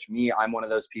isolation, which me, I'm one of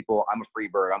those people. I'm a free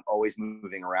bird. I'm always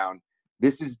moving around.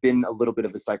 This has been a little bit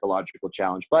of a psychological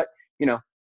challenge, but you know,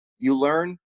 you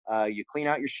learn, you clean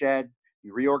out your shed,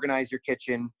 you reorganize your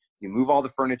kitchen, you move all the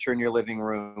furniture in your living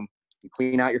room, you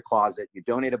clean out your closet, you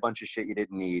donate a bunch of shit you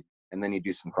didn't need, and then you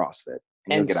do some CrossFit, and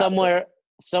you'll And get out of it.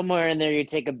 somewhere in there, you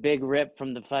take a big rip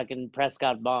from the fucking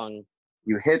Prescott bong.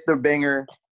 You hit the binger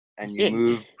and you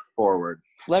move forward.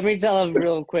 Let me tell a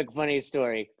real quick funny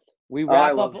story. We Oh, I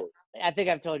wrap love up. this. I think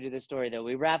I've told you this story though.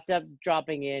 We wrapped up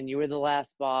dropping in. You were the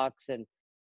last box, and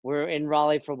we're in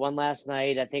Raleigh for one last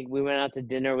night. I think we went out to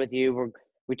dinner with you.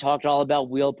 We talked all about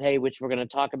wheel pay, which we're going to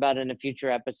talk about in a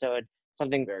future episode.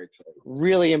 Something Very true.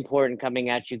 really important coming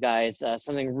at you guys.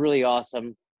 Something really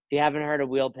awesome. If you haven't heard of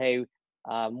wheel pay,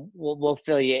 we'll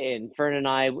fill you in. Fern and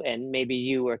I, and maybe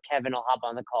you or Kevin will hop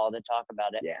on the call to talk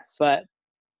about it. Yes. But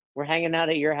we're hanging out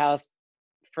at your house.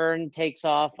 Fern takes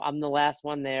off. I'm the last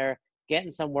one there,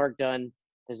 getting some work done.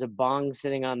 There's a bong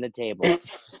sitting on the table.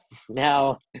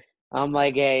 Now, I'm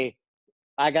like, hey,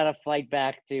 I got a flight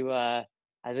back to,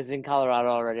 I was in Colorado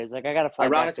already. I was like, I got a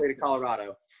flight Ironically, back to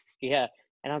Colorado. Yeah.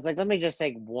 And I was like, let me just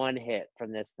take one hit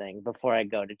from this thing before I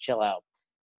go to chill out.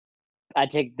 I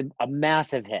take a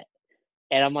massive hit.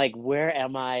 And I'm like, where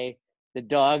am I? The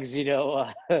dogs,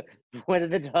 what are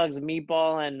the dogs?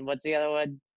 Meatball and what's the other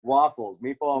one? Waffles,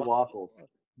 meatball and waffles.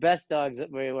 Best dogs.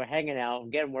 We were hanging out,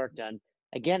 getting work done.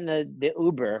 Again, the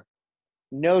Uber,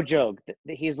 no joke.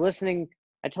 He's listening.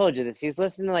 I told you this. He's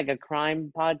listening to like a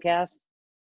crime podcast,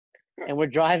 and we're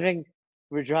driving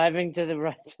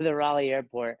to the Raleigh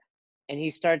airport, and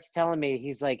he starts telling me,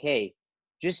 he's like, hey,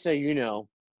 just so you know,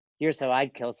 here's how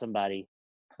I'd kill somebody.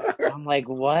 I'm like,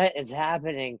 what is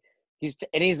happening?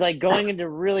 He's like going into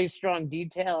really strong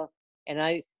detail, and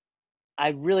I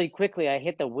really quickly, I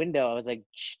hit the window. I was like,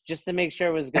 shh, just to make sure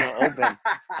it was going to open.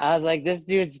 I was like, this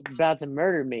dude's about to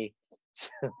murder me. So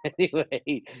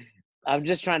anyway, I'm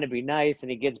just trying to be nice,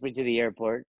 and he gets me to the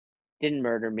airport. Didn't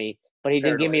murder me, but he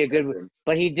did give me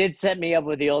but he did set me up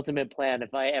with the ultimate plan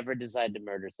if I ever decide to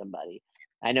murder somebody.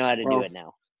 I know how to do it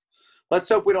now. Let's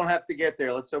hope we don't have to get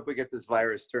there. Let's hope we get this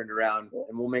virus turned around,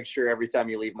 and we'll make sure every time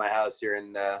you leave my house, you're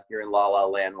in La La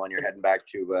Land when you're heading back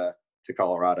to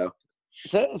Colorado.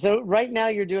 So right now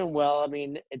you're doing well. I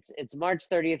mean, it's March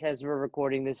 30th as we're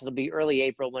recording this. It'll be early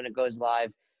April when it goes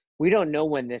live. We don't know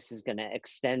when this is going to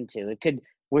extend to.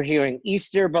 We're hearing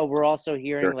Easter, but we're also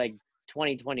hearing like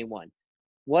 2021.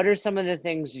 What are some of the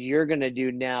things you're going to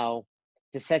do now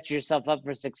to set yourself up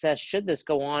for success should this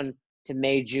go on to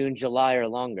May, June, July, or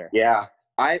longer? Yeah.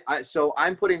 So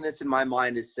I'm putting this in my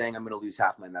mind as saying I'm going to lose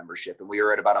half my membership. And we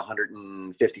are at about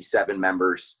 157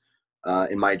 members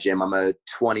in my gym. I'm a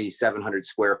 2,700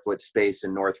 square foot space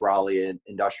in North Raleigh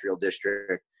Industrial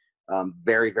District.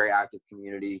 Very, very active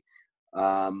community.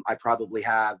 I probably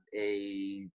have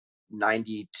a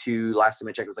 92, last time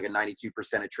I checked, it was like a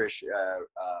 92% attrition,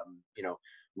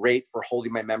 rate for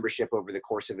holding my membership over the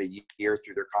course of a year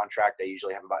through their contract. I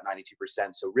usually have about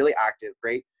 92%. So really active,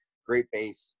 great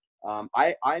base.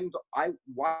 Why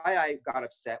I got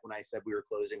upset when I said we were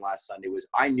closing last Sunday was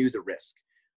I knew the risk.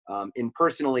 And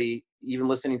personally, even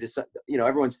listening to,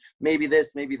 everyone's maybe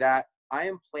this, maybe that, I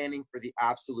am planning for the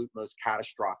absolute most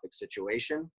catastrophic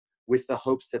situation with the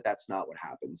hopes that that's not what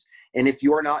happens. And if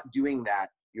you're not doing that,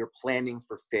 you're planning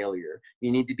for failure.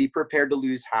 You need to be prepared to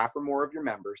lose half or more of your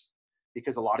members,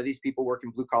 because a lot of these people work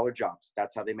in blue collar jobs.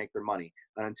 That's how they make their money.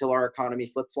 And until our economy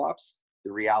flip flops,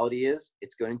 the reality is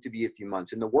it's going to be a few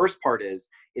months. And the worst part is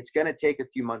it's going to take a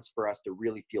few months for us to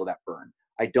really feel that burn.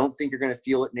 I don't think you're going to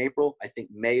feel it in April. I think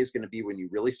May is going to be when you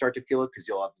really start to feel it, because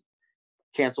you'll have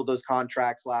canceled those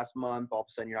contracts last month. All of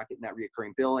a sudden you're not getting that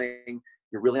reoccurring billing.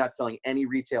 You're really not selling any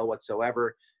retail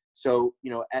whatsoever. So,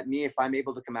 at me, if I'm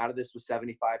able to come out of this with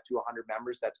 75 to 100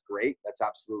 members, that's great. That's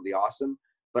absolutely awesome.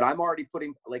 But I'm already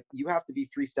putting, you have to be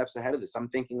 3 steps ahead of this. I'm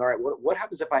thinking, all right, what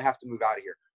happens if I have to move out of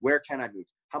here? Where can I move?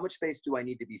 How much space do I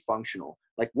need to be functional?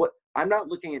 I'm not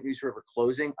looking at News River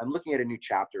closing. I'm looking at a new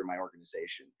chapter in my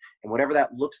organization. And whatever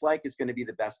that looks like is going to be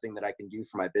the best thing that I can do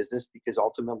for my business, because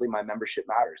ultimately my membership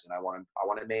matters, and I want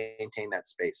to maintain that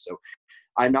space. So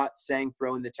I'm not saying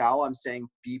throw in the towel. I'm saying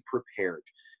be prepared.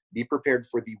 be prepared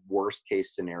for the worst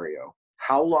case scenario.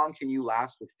 How long can you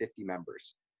last with 50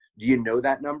 members? Do you know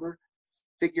that number?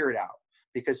 Figure it out.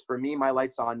 Because for me, my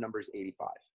lights on number is 85.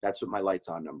 That's what my lights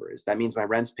on number is. That means my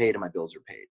rent's paid and my bills are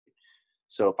paid.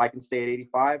 So if I can stay at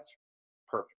 85,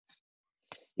 perfect.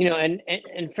 You know,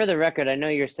 and for the record, I know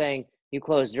you're saying you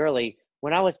closed early.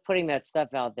 When I was putting that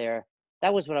stuff out there,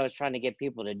 that was what I was trying to get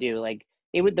people to do. Like,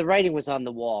 the writing was on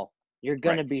the wall. You're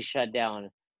going to be shut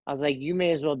down. I was like, you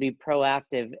may as well be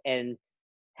proactive and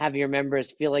have your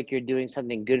members feel like you're doing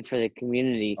something good for the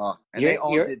community. And they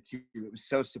all did too. It was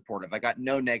so supportive. I got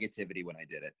no negativity when I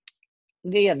did it.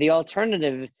 Yeah, the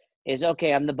alternative is,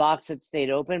 okay, I'm the box that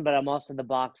stayed open, but I'm also the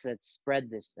box that spread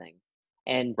this thing.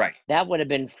 And that would have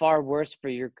been far worse for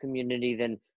your community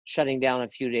than shutting down a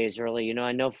few days early. You know,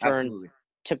 I know Fern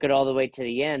took it all the way to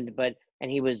the end,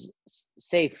 and he was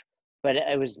safe. But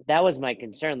that was my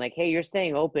concern. Like, hey, you're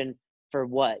staying open for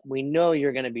what? We know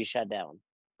you're going to be shut down.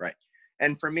 Right.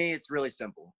 And for me, it's really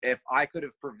simple. If I could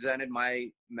have prevented my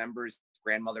members'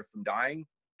 grandmother from dying,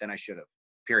 then I should have,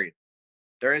 period.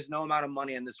 There is no amount of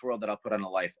money in this world that I'll put on a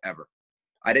life ever.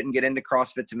 I didn't get into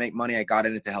CrossFit to make money. I got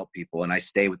in it to help people, and I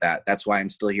stay with that. That's why I'm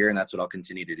still here, and that's what I'll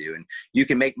continue to do. And you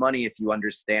can make money if you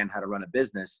understand how to run a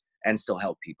business and still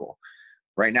help people.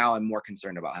 Right now, I'm more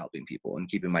concerned about helping people and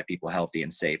keeping my people healthy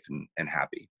and safe and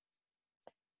happy.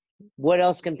 What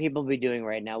else can people be doing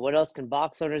right now? What else can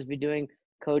box owners be doing,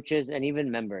 coaches, and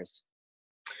even members?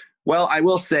 Well, I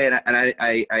will say, and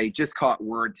I just caught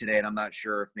word today, and I'm not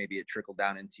sure if maybe it trickled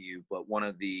down into you, but one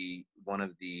of the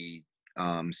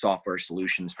software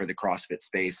solutions for the CrossFit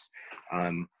space,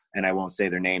 and I won't say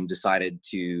their name, decided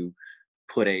to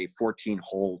put a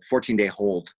 14-day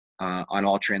hold on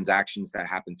all transactions that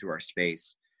happen through our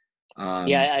space.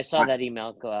 Yeah, I saw that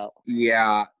email go out.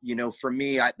 Yeah, you know, for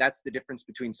me, that's the difference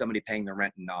between somebody paying their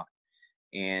rent and not.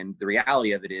 And the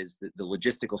reality of it is that the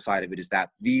logistical side of it is that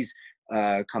these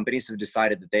companies have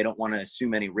decided that they don't want to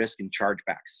assume any risk in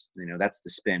chargebacks. You know, that's the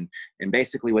spin. And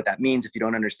basically what that means, if you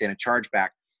don't understand a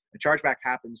chargeback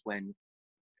happens when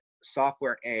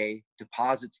software A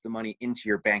deposits the money into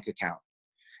your bank account,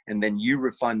 and then you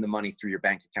refund the money through your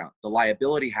bank account. The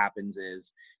liability happens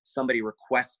is somebody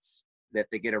requests that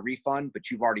they get a refund,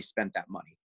 but you've already spent that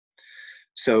money.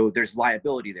 So there's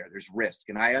liability there, there's risk.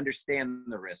 And I understand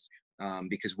the risk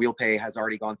because WheelPay has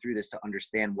already gone through this to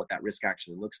understand what that risk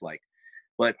actually looks like.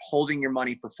 But holding your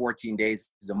money for 14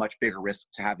 days is a much bigger risk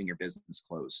to having your business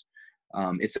close.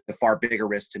 It's a far bigger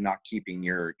risk to not keeping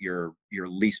your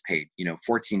lease paid. You know,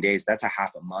 14 days, that's a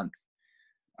half a month.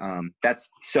 That's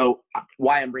so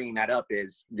why I'm bringing that up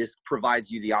is this provides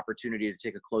you the opportunity to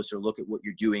take a closer look at what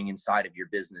you're doing inside of your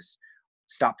business.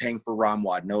 Stop paying for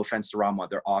Ramwad. No offense to Ramwad.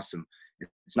 They're awesome.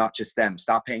 It's not just them.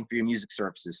 Stop paying for your music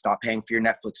services. Stop paying for your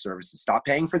Netflix services. Stop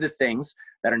paying for the things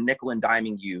that are nickel and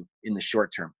diming you in the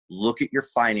short term. Look at your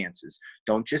finances.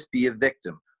 Don't just be a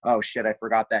victim. Oh shit, I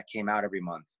forgot that came out every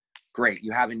month. Great.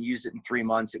 You haven't used it in 3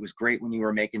 months. It was great when you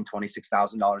were making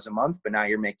 $26,000 a month, but now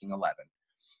you're making 11.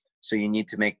 So you need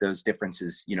to make those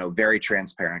differences, you know, very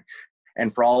transparent.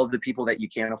 And for all of the people that you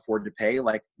can't afford to pay,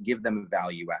 like, give them a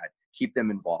value add, keep them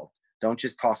involved. Don't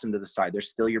just toss them to the side. They're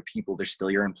still your people. They're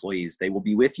still your employees. They will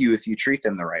be with you if you treat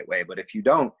them the right way. But if you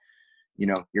don't, you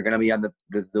know, you're going to be on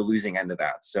the losing end of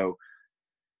that. So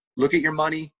look at your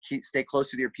money, stay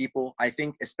close with your people. I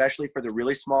think especially for the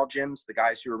really small gyms, the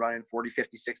guys who are running 40,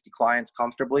 50, 60 clients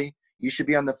comfortably, you should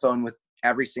be on the phone with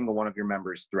every single one of your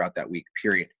members throughout that week,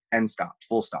 period. End stop,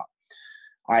 full stop.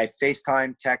 I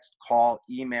FaceTime, text, call,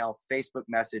 email, Facebook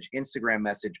message, Instagram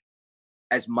message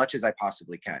as much as I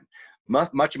possibly can.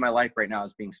 Much of my life right now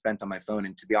is being spent on my phone.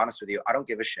 And to be honest with you, I don't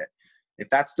give a shit. If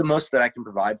that's the most that I can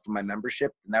provide for my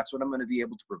membership, then that's what I'm going to be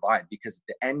able to provide, because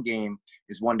the end game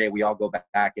is one day we all go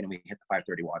back in and we hit the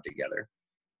 530 WOD together.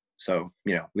 So,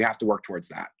 you know, we have to work towards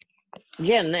that.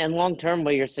 Yeah, and long term,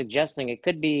 what you're suggesting, it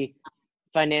could be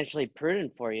financially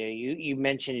prudent for you. You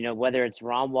mentioned, you know, whether it's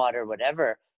Ramwad or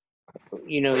whatever,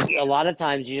 you know, a lot of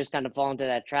times you just kind of fall into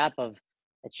that trap of,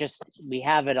 it's just, we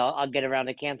have it, I'll get around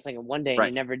to canceling it one day, and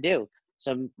you never do.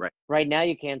 So right now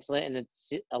you cancel it and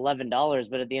it's $11,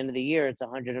 but at the end of the year it's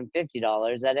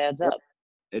 $150. That adds up.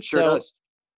 It sure does.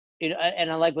 You know,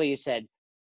 and I like what you said.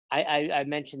 I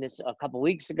mentioned this a couple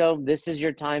weeks ago. This is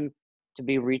your time to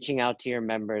be reaching out to your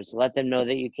members. Let them know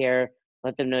that you care.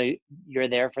 Let them know you're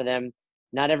there for them.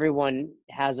 Not everyone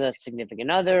has a significant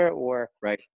other or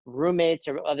roommates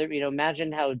or other, you know,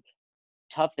 imagine how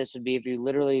tough this would be if you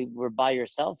literally were by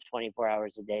yourself 24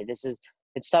 hours a day.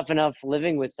 It's tough enough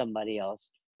living with somebody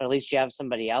else, but at least you have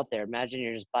somebody out there. Imagine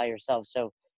you're just by yourself.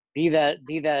 So be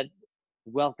that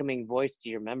welcoming voice to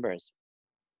your members.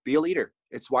 Be a leader.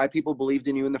 It's why people believed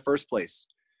in you in the first place.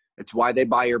 It's why they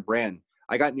buy your brand.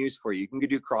 I got news for you. You can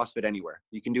do CrossFit anywhere.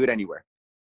 You can do it anywhere.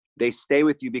 They stay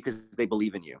with you because they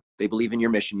believe in you. They believe in your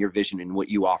mission, your vision, and what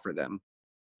you offer them.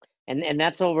 And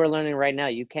that's what we're learning right now.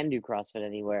 You can do CrossFit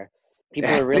anywhere.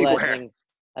 People are Anywhere. realizing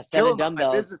a set of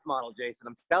dumbbells. My business model, Jason.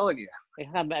 I'm telling you.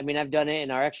 I mean, I've done it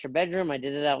in our extra bedroom. I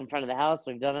did it out in front of the house.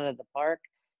 We've done it at the park.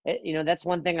 That's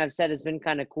one thing I've said has been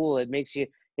kind of cool.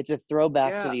 It's a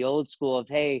throwback to the old school of,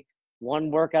 hey,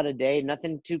 one workout a day,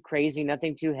 nothing too crazy,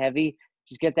 nothing too heavy.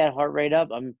 Just get that heart rate up.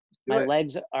 My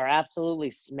legs are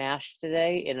absolutely smashed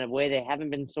today in a way they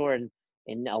haven't been sore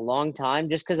in a long time,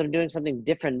 just because I'm doing something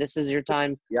different. This is your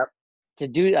time to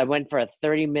do. I went for a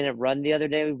 30-minute run the other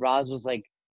day. Roz was like,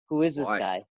 who is this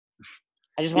guy?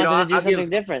 I just wanted to do something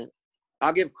different.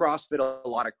 I'll give CrossFit a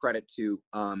lot of credit to,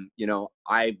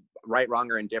 right,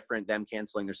 wrong, or indifferent, them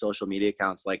canceling their social media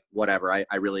accounts, like whatever.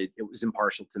 I really, it was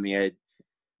impartial to me.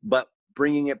 But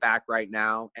bringing it back right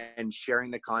now and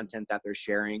sharing the content that they're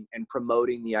sharing and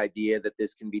promoting the idea that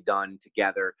this can be done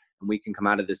together and we can come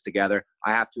out of this together,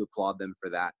 I have to applaud them for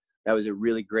that. That was a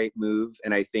really great move.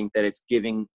 And I think that it's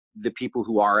giving the people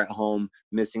who are at home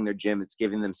missing their gym, it's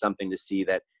giving them something to see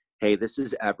that, hey, this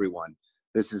is everyone.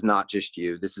 This is not just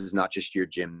you. This is not just your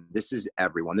gym. This is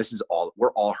everyone.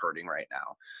 We're all hurting right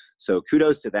now. So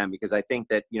kudos to them, because I think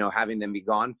that, having them be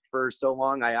gone for so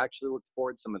long, I actually looked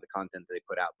forward to some of the content that they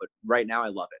put out. But right now I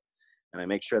love it. And I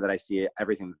make sure that I see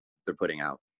everything they're putting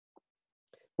out.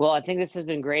 Well, I think this has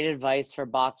been great advice for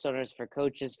box owners, for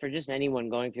coaches, for just anyone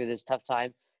going through this tough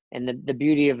time. And the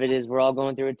beauty of it is we're all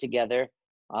going through it together.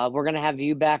 We're going to have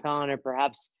you back on, or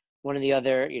perhaps one of the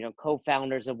other,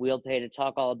 co-founders of WheelPay to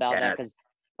talk all about that, because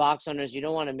box owners, you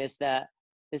don't want to miss that.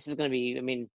 This is going to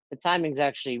be, the timing's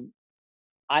actually,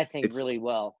 I think, it's really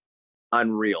well.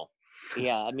 Unreal.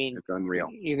 Yeah, it's unreal.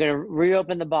 You're going to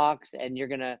reopen the box and you're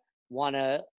going to want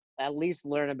to at least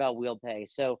learn about WheelPay.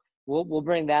 So we'll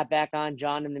bring that back on.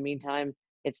 John, in the meantime,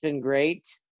 it's been great.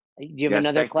 Do you have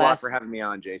another thanks class? Thanks a lot for having me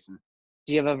on, Jason.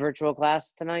 Do you have a virtual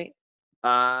class tonight?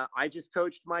 I just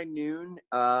coached my noon.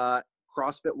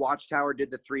 CrossFit Watchtower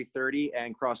did the 3:30,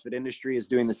 and CrossFit Industry is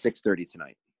doing the 6:30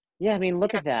 tonight. Yeah,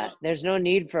 look at that. There's no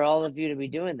need for all of you to be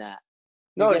doing that.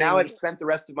 Now I've spent the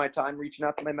rest of my time reaching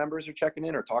out to my members or checking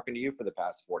in or talking to you for the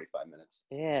past 45 minutes.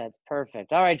 Yeah, it's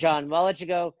perfect. All right, John, well, I'll let you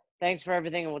go. Thanks for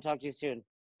everything, and we'll talk to you soon.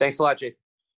 Thanks a lot, Jason.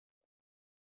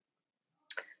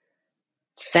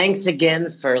 Thanks again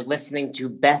for listening to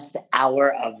Best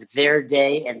Hour of Their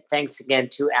Day, and thanks again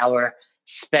to our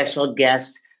special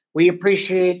guest. We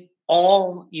appreciate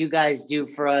all you guys do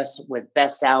for us with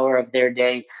Best Hour of Their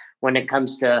Day when it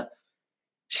comes to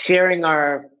sharing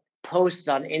our posts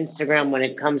on Instagram, when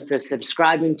it comes to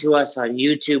subscribing to us on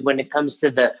YouTube, when it comes to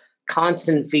the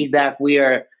constant feedback. We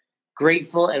are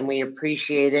grateful and we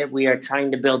appreciate it. We are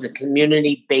trying to build a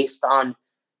community based on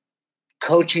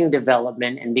coaching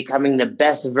development and becoming the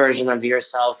best version of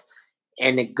yourself.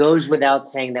 And it goes without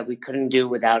saying that we couldn't do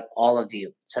without all of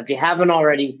you. So if you haven't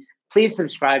already, please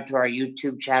subscribe to our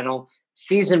YouTube channel.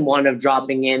 Season 1 of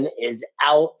Dropping In is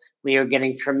out. We are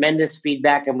getting tremendous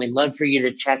feedback and we'd love for you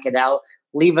to check it out.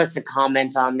 Leave us a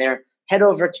comment on there. Head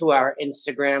over to our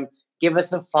Instagram. Give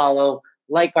us a follow.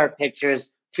 Like our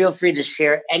pictures. Feel free to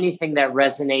share anything that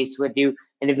resonates with you.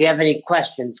 And if you have any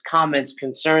questions, comments,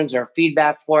 concerns, or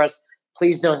feedback for us,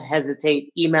 please don't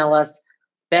hesitate. Email us,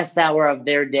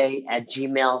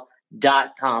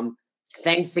 besthouroftheirday@gmail.com.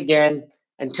 Thanks again.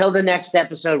 Until the next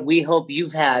episode, we hope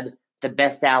you've had the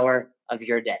best hour of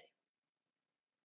your day.